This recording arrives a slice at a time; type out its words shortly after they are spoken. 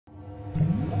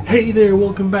Hey there,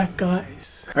 welcome back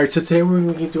guys. Alright, so today we're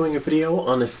going to be doing a video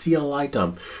on a CLI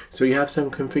dump. So you have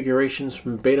some configurations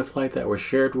from BetaFlight that were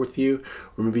shared with you,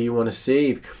 or maybe you want to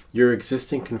save your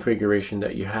existing configuration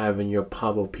that you have in your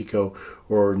Pavo Pico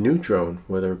or new drone,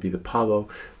 whether it be the Pavo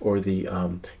or the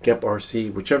Gep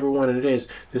RC, whichever one it is.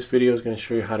 This video is going to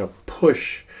show you how to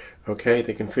push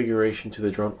the configuration to the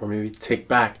drone, or maybe take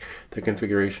back the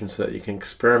configuration so that you can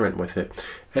experiment with it.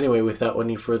 Anyway, without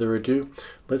any further ado,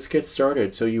 let's get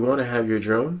started. So you want to have your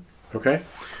drone, okay?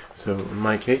 So in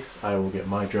my case, I will get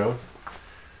my drone.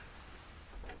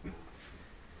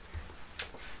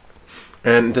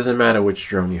 And it doesn't matter which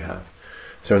drone you have.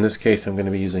 So in this case, I'm going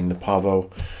to be using the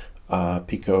Pavo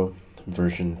Pico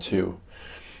version 2.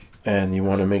 And you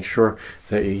want to make sure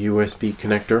that your USB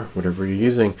connector, whatever you're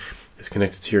using, is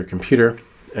connected to your computer.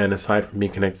 And aside from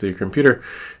being connected to your computer,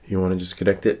 you want to just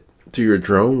connect it to your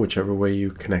drone, whichever way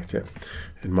you connect it.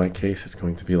 In my case, it's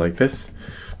going to be like this.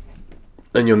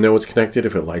 And you'll know it's connected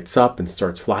if it lights up and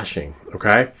starts flashing,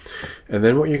 okay? And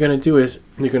then what you're going to do is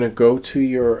you're going to go to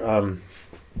your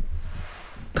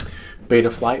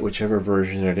BetaFlight, whichever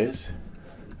version it is.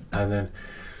 And then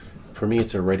for me,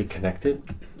 it's already connected.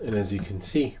 And as you can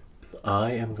see,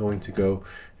 I am going to go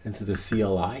into the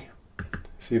CLI.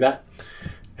 See that?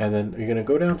 And then you're going to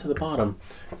go down to the bottom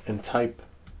and type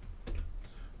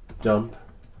dump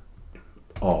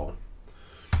all.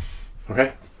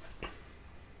 Okay?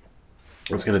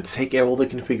 It's going to take all the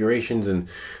configurations and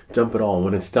dump it all.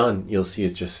 When it's done, you'll see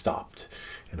it just stopped.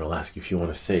 And it'll ask you if you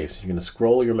want to save. So you're going to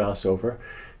scroll your mouse over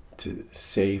to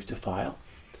save to file.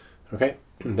 Okay?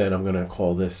 And then I'm going to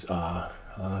call this, I'll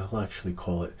actually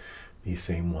call it the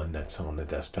same one that's on the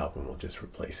desktop, and we'll just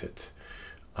replace it.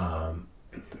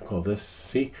 Call this,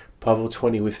 see, Pavo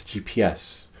 20 with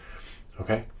GPS.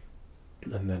 Okay?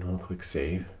 And then we'll click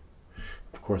save.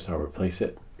 Of course, I'll replace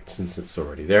it since it's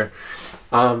already there.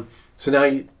 So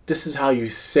now this is how you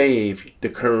save the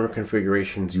current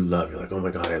configurations you love. You're like, oh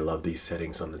my God, I love these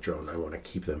settings on the drone. I want to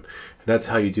keep them. And that's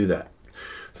how you do that.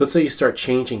 So let's say you start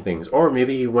changing things, or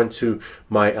maybe you went to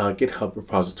my GitHub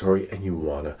repository and you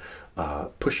want to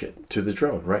push it to the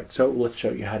drone, right? So let's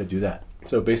show you how to do that.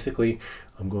 So basically,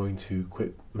 I'm going to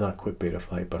not quit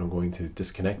BetaFlight, but I'm going to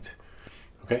disconnect,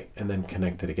 okay? And then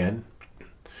connect it again.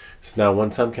 So now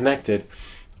once I'm connected,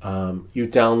 you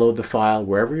download the file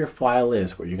wherever your file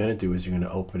is. What you're going to do is you're going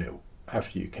to open it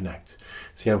after you connect.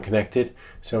 See, I'm connected,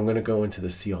 so I'm going to go into the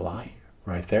CLI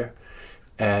right there,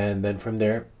 and then from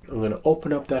there I'm going to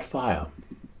open up that file,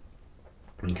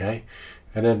 okay?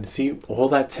 And then see all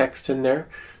that text in there.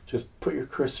 Just put your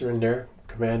cursor in there,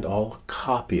 Command Alt,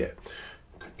 copy it,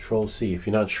 Control C. If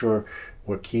you're not sure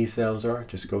what keys those are,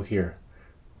 just go here.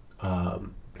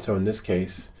 So in this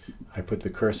case, I put the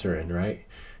cursor in, right?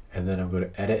 And then I'll go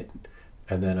to edit,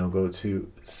 and then I'll go to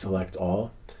select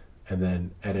all, and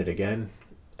then edit again,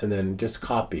 and then just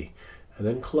copy, and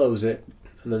then close it,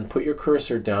 and then put your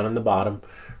cursor down on the bottom,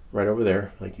 right over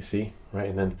there, like you see, right?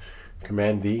 And then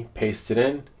Command V, paste it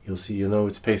in. You'll know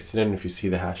it's pasted in if you see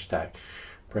the hashtag.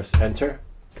 Press enter,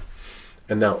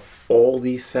 and now all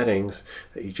these settings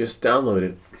that you just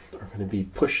downloaded are going to be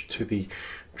pushed to the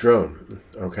drone,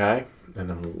 okay? And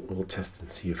then we'll test and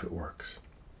see if it works.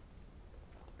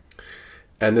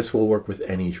 And this will work with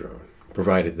any drone,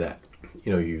 provided that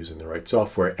you're using the right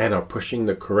software and are pushing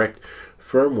the correct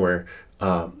firmware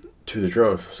to the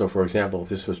drone. So for example, if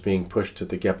this was being pushed to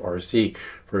the Gep RC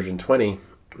version 20,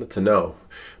 that's a no.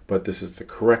 But this is the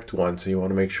correct one, so you want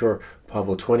to make sure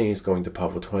Pavo 20 is going to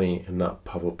Pavo 20 and not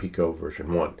Pavo Pico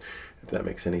version 1, if that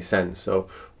makes any sense. So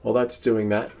while that's doing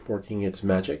that, working its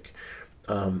magic,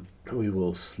 we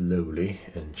will slowly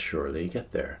and surely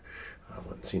get there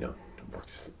once it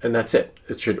works. And that's it.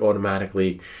 It should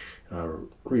automatically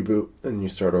reboot, and you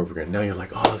start over again. Now you're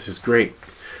like, oh, this is great.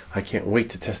 I can't wait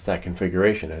to test that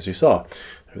configuration. As you saw,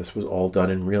 this was all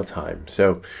done in real time.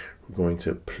 So we're going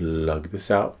to plug this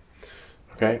out.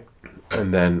 Okay,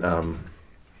 and then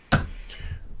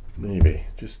maybe,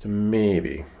 just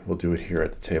maybe, we'll do it here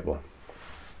at the table.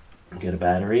 Get a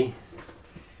battery,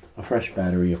 a fresh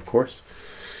battery, of course,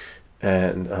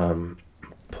 and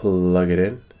plug it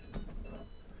in.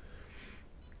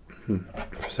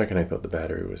 For a second I thought the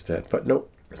battery was dead, but nope,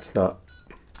 it's not.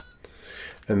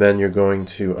 And then you're going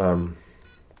to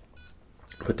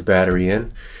put the battery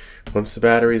in. Once the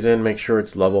battery's in, make sure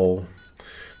it's level.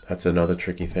 That's another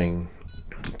tricky thing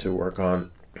to work on.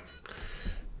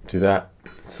 Do that.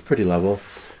 It's pretty level.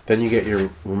 Then you get your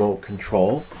remote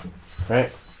control,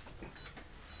 right?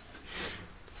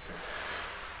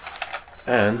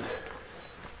 And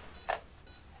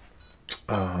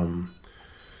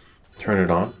turn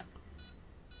it on.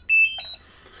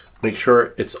 Make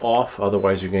sure it's off,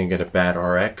 otherwise you're going to get a bad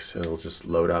RX. It'll just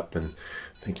load up and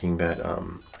thinking that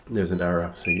there's an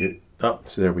error. So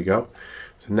so there we go.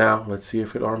 So now let's see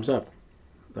if it arms up.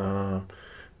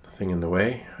 Nothing in the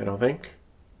way, I don't think.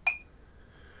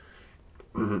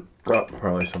 Oh,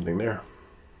 probably something there.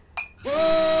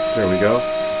 There we go.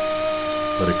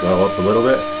 Let it go up a little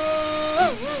bit.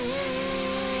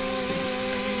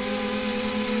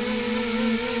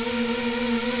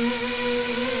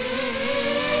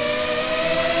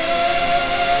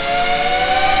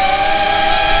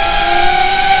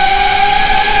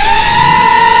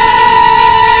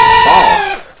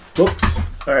 Whoops.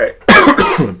 All right.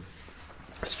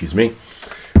 Excuse me.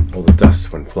 All the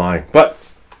dust went flying. But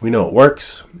we know it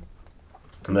works.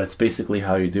 And that's basically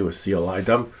how you do a CLI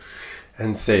dump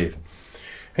and save.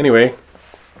 Anyway,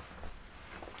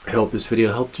 I hope this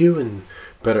video helped you in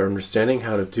better understanding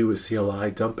how to do a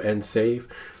CLI dump and save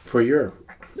for your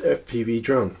FPV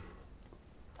drone.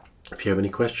 If you have any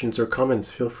questions or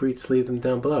comments, feel free to leave them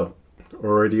down below,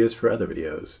 or ideas for other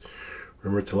videos.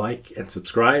 Remember to like and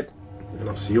subscribe, and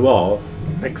I'll see you all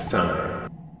next time.